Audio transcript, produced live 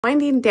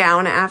Winding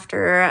down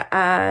after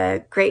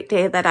a great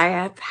day that I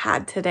have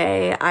had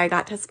today. I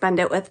got to spend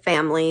it with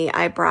family.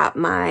 I brought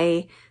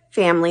my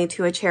family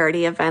to a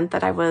charity event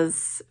that I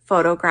was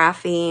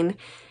photographing.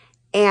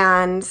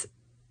 And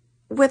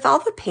with all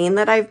the pain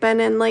that I've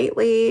been in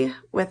lately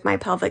with my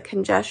pelvic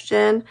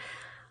congestion,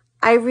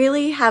 I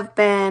really have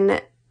been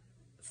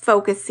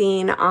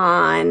focusing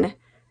on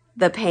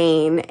the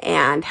pain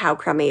and how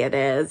crummy it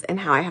is and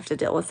how I have to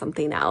deal with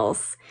something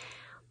else.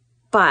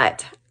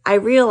 But I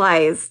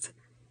realized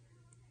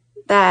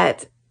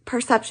that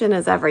perception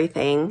is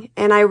everything,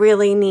 and I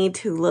really need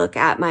to look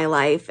at my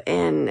life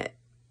and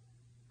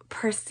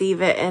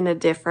perceive it in a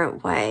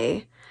different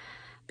way,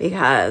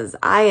 because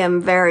I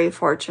am very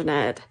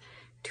fortunate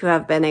to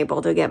have been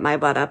able to get my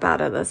butt up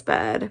out of this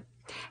bed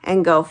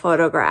and go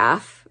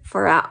photograph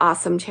for an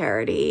awesome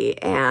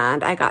charity.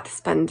 And I got to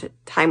spend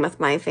time with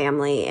my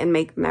family and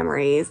make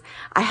memories.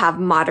 I have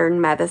modern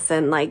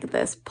medicine like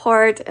this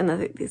port and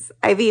this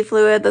IV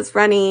fluid that's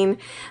running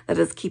that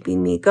is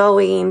keeping me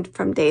going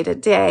from day to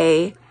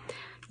day.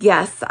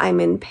 Yes,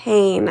 I'm in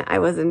pain. I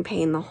was in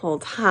pain the whole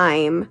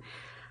time.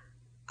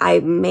 I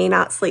may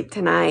not sleep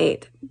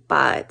tonight,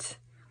 but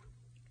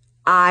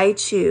I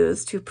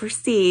choose to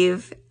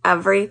perceive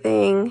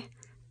everything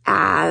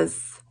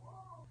as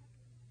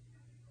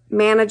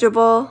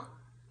manageable.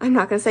 I'm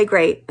not going to say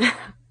great,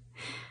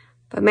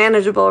 but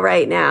manageable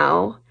right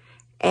now.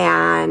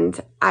 And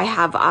I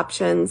have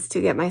options to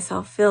get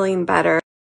myself feeling better.